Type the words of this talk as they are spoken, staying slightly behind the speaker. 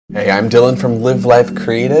Hey, I'm Dylan from Live Life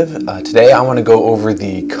Creative. Today I want to go over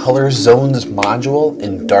the Color Zones module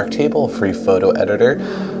in Darktable, a free photo editor.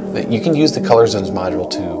 You can use the Color Zones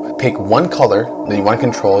module to pick one color that you want to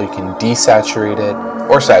control. You can desaturate it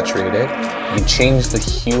or saturate it. You can change the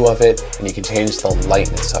hue of it, and you can change the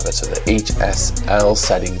lightness of it, so the HSL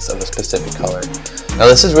settings of a specific color. Now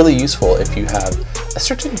this is really useful if you have a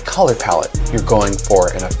certain color palette you're going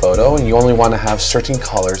for in a photo and you only want to have certain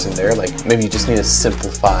colors in there, like maybe you just need to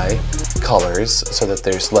simplify colors so that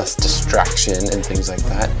there's less distraction and things like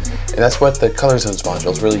that. And that's what the Color Zones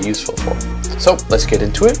module is really useful for. So let's get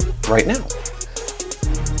into it right now.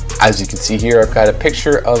 As you can see here, I've got a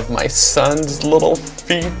picture of my son's little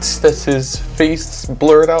feet. That's his face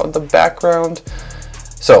blurred out in the background.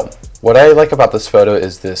 So what I like about this photo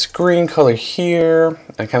is this green color here,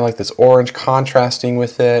 and kind of like this orange contrasting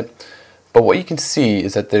with it. But what you can see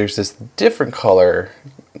is that there's this different color,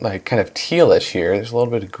 like kind of tealish here. There's a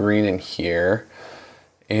little bit of green in here,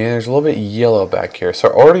 and there's a little bit yellow back here. So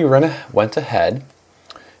I already went ahead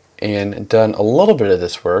and done a little bit of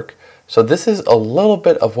this work. So this is a little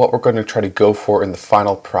bit of what we're going to try to go for in the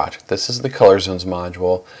final project. This is the Color Zones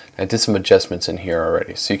module. I did some adjustments in here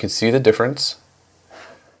already. So you can see the difference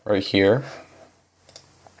right here.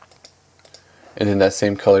 And then that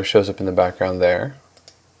same color shows up in the background there.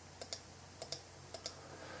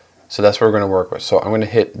 So that's what we're going to work with. So I'm going to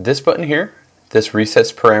hit this button here. This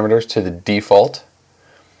resets parameters to the default.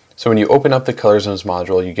 So when you open up the Color Zones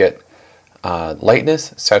module, you get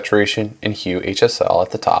lightness, saturation, and hue, HSL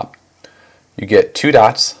at the top. You get two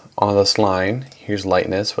dots on this line. Here's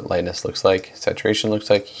lightness, what lightness looks like, saturation looks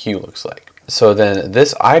like, hue looks like. So then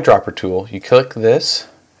this eyedropper tool, you click this,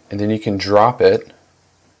 and then you can drop it,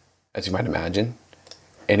 as you might imagine,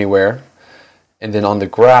 anywhere. And then on the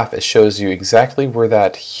graph, it shows you exactly where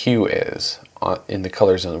that hue is in the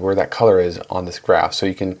color zone, where that color is on this graph. So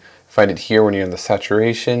you can find it here when you're in the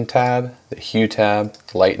saturation tab, the hue tab,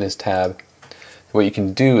 the lightness tab. What you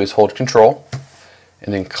can do is hold Control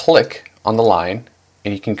and then click on the line,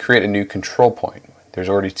 and you can create a new control point. There's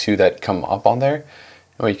already two that come up on there.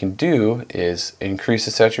 And what you can do is increase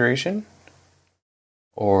the saturation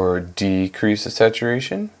or decrease the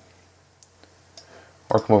saturation,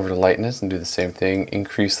 or come over to lightness and do the same thing.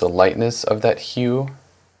 Increase the lightness of that hue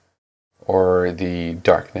or the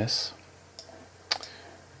darkness,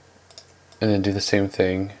 and then do the same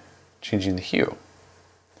thing, changing the hue.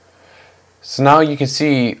 So now you can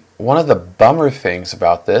see one of the bummer things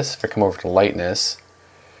about this, if I come over to lightness,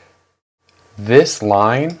 this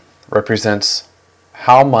line represents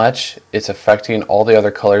how much it's affecting all the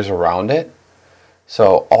other colors around it.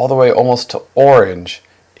 So all the way almost to orange,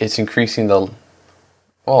 it's increasing the,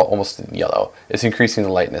 well, almost yellow, it's increasing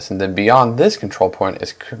the lightness. And then beyond this control point,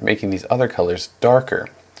 it's making these other colors darker.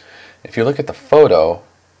 If you look at the photo,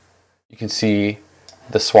 you can see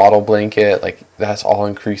the swaddle blanket, like that's all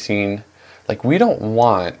increasing. Like we don't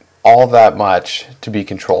want all that much to be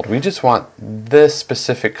controlled. We just want this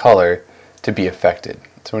specific color to be affected.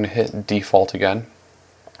 So I'm going to hit default again.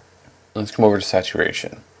 Let's come over to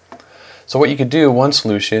saturation. So what you could do, one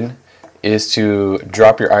solution, is to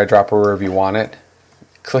drop your eyedropper wherever you want it,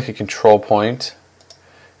 click a control point,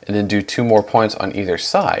 and then do two more points on either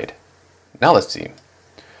side. Now let's see.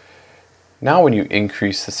 Now when you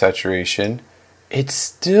increase the saturation, it's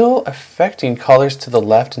still affecting colors to the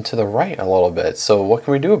left and to the right a little bit. So what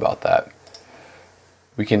can we do about that?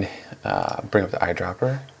 We can bring up the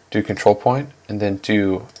eyedropper, do control point, and then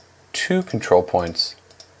do two control points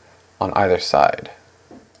on either side.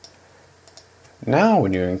 Now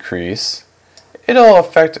when you increase, it'll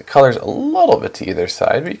affect colors a little bit to either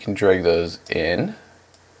side, but you can drag those in.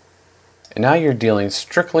 And now you're dealing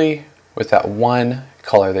strictly with that one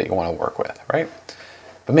color that you want to work with, right?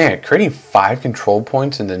 But man, creating 5 control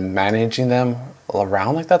points and then managing them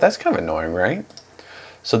around like that, that's kind of annoying, right?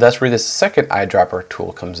 So that's where this second eyedropper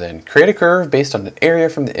tool comes in. Create a curve based on an area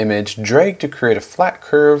from the image, drag to create a flat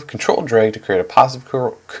curve, control drag to create a positive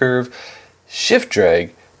curve, shift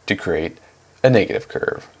drag to create a negative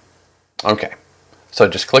curve. Okay, so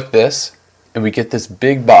just click this and we get this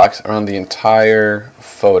big box around the entire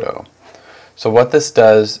photo. So what this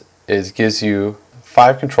does is gives you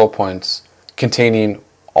 5 control points containing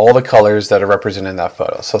all the colors that are represented in that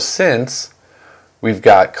photo. So since we've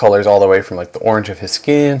got colors all the way from like the orange of his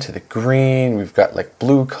skin to the green, we've got like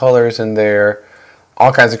blue colors in there,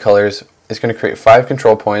 all kinds of colors, it's going to create 5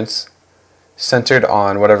 control points centered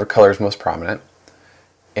on whatever color is most prominent.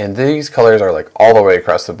 And these colors are like all the way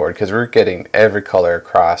across the board because we're getting every color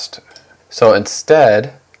across. So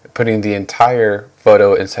instead of putting the entire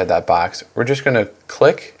photo inside that box, we're just going to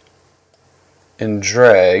click and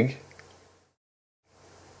drag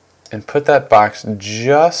and put that box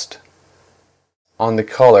just on the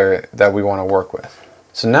color that we want to work with.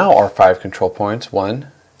 So now our 5 control points, 1,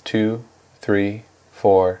 2, 3,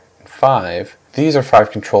 4, and 5. These are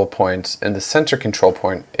 5 control points, and the center control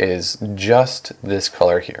point is just this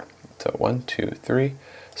color here. So 1, 2, 3.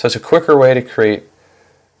 So it's a quicker way to create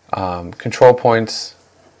control points,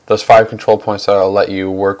 those 5 control points that will let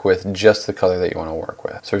you work with just the color that you want to work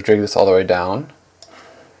with. So we drag this all the way down.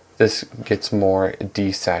 This gets more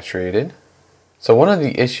desaturated. So one of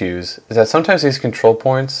the issues is that sometimes these control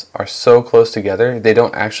points are so close together, they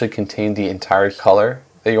don't actually contain the entire color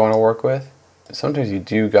that you want to work with. Sometimes you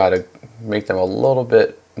do gotta make them a little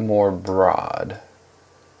bit more broad.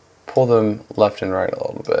 Pull them left and right a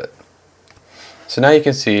little bit. So now you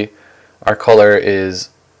can see our color is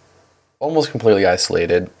almost completely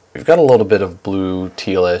isolated. We've got a little bit of blue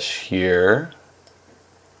tealish here.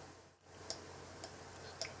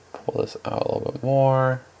 Pull this out a little bit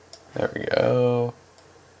more. There we go.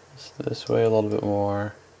 This way a little bit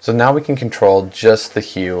more. So now we can control just the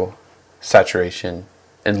hue, saturation,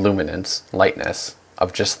 and luminance, lightness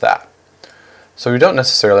of just that. So we don't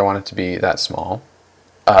necessarily want it to be that small,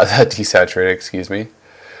 that desaturated, excuse me.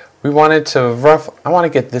 I want to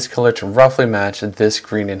get this color to roughly match this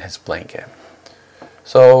green in his blanket.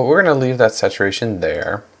 So we're going to leave that saturation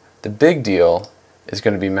there. The big deal is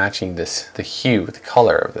going to be matching the hue, the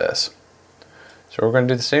color of this. So we're going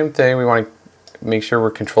to do the same thing. We want to make sure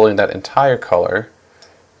we're controlling that entire color.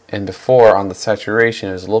 And before, on the saturation,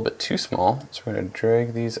 it was a little bit too small. So we're going to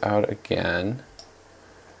drag these out again.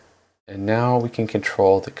 And now we can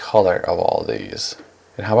control the color of all these.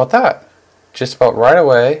 And how about that? Just about right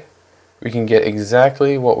away, we can get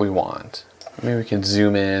exactly what we want. Maybe we can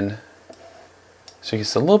zoom in. So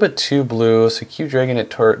it's a little bit too blue, so keep dragging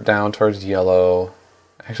it down towards yellow.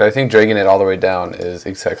 Actually, I think dragging it all the way down is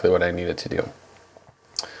exactly what I needed to do.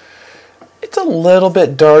 It's a little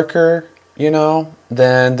bit darker, you know,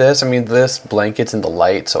 than this. I mean, this blanket's in the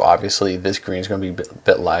light, so obviously this green is going to be a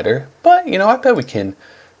bit lighter. But, you know, I bet we can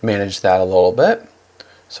manage that a little bit.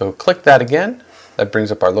 So click that again. That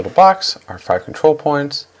brings up our little box, our 5 control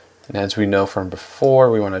points. And as we know from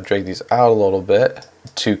before, we want to drag these out a little bit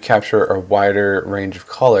to capture a wider range of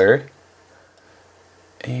color.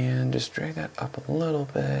 And just drag that up a little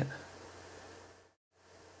bit.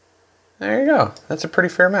 There you go. That's a pretty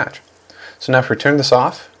fair match. So now if we turn this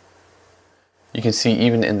off, you can see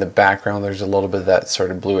even in the background there's a little bit of that sort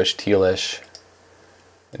of bluish tealish.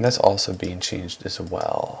 And that's also being changed as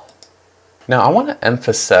well. Now I want to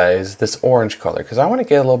emphasize this orange color because I want to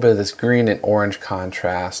get a little bit of this green and orange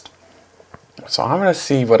contrast. So I'm going to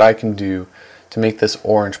see what I can do to make this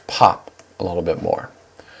orange pop a little bit more.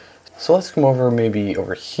 So let's come over maybe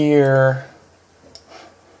over here.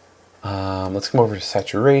 Let's come over to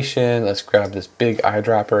saturation. Let's grab this big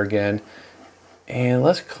eyedropper again. And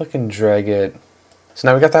let's click and drag it. So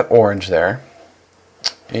now we got that orange there.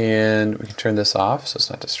 And we can turn this off so it's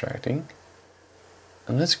not distracting.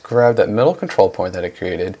 And let's grab that middle control point that it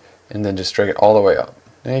created and then just drag it all the way up.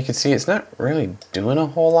 Now you can see it's not really doing a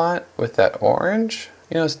whole lot with that orange.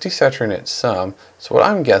 You know, it's desaturating it some. So what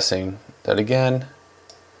I'm guessing that again,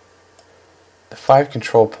 the 5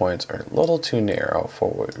 control points are a little too narrow for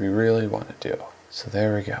what we really want to do. So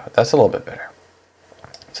there we go. That's a little bit better.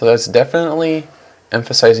 So that's definitely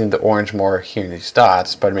emphasizing the orange more here in these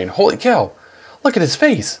dots. But I mean, holy cow, look at his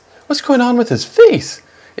face. What's going on with his face?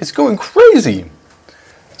 It's going crazy.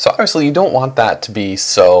 So obviously you don't want that to be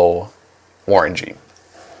so orangey.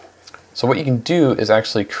 So what you can do is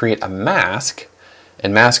actually create a mask,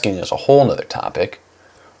 and masking is a whole nother topic.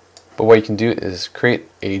 But what you can do is create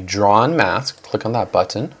a drawn mask. Click on that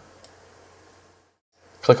button.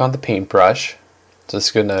 Click on the paintbrush. So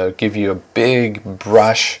it's going to give you a big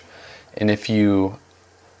brush, and if you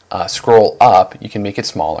scroll up, you can make it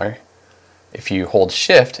smaller. If you hold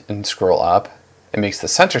shift and scroll up, it makes the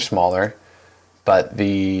center smaller, but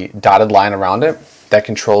the dotted line around it, that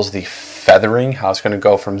controls the feathering, how it's going to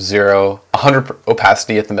go from 100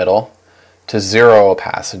 opacity at the middle to 0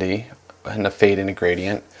 opacity and a fade and a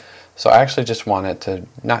gradient. So I actually just want it to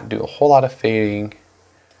not do a whole lot of fading,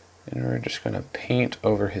 and we're just going to paint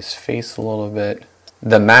over his face a little bit.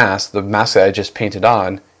 The mask that I just painted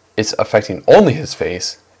on, is affecting only his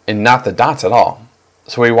face and not the dots at all.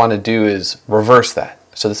 So what we want to do is reverse that.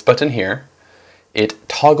 So this button here, it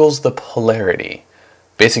toggles the polarity.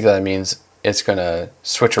 Basically that means it's going to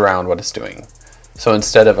switch around what it's doing. So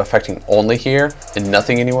instead of affecting only here and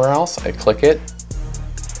nothing anywhere else, I click it,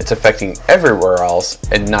 it's affecting everywhere else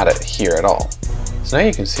and not at here at all. So now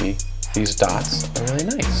you can see these dots are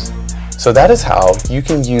really nice. So that is how you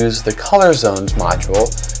can use the Color Zones module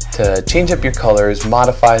to change up your colors,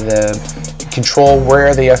 modify them, control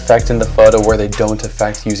where they affect in the photo, where they don't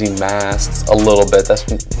affect using masks a little bit.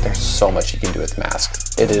 There's so much you can do with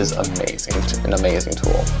masks. It is amazing, an amazing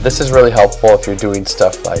tool. This is really helpful if you're doing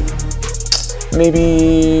stuff like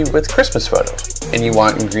maybe with Christmas photos and you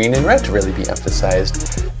want green and red to really be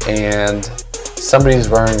emphasized, and somebody's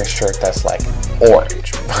wearing a shirt that's like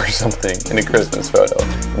orange or something in a Christmas photo,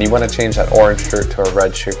 and you want to change that orange shirt to a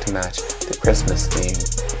red shirt to match the Christmas theme,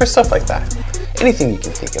 or stuff like that. Anything you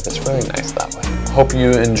can think of, it's really nice that way. Hope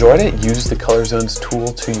you enjoyed it. Use the Color Zones tool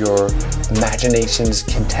to your imagination's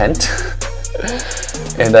content.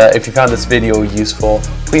 And if you found this video useful,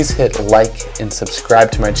 please hit like and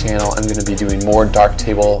subscribe to my channel. I'm going to be doing more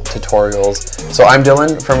darktable tutorials. So I'm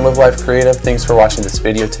Dylan from Live Life Creative. Thanks for watching this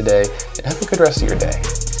video today, and have a good rest of your day.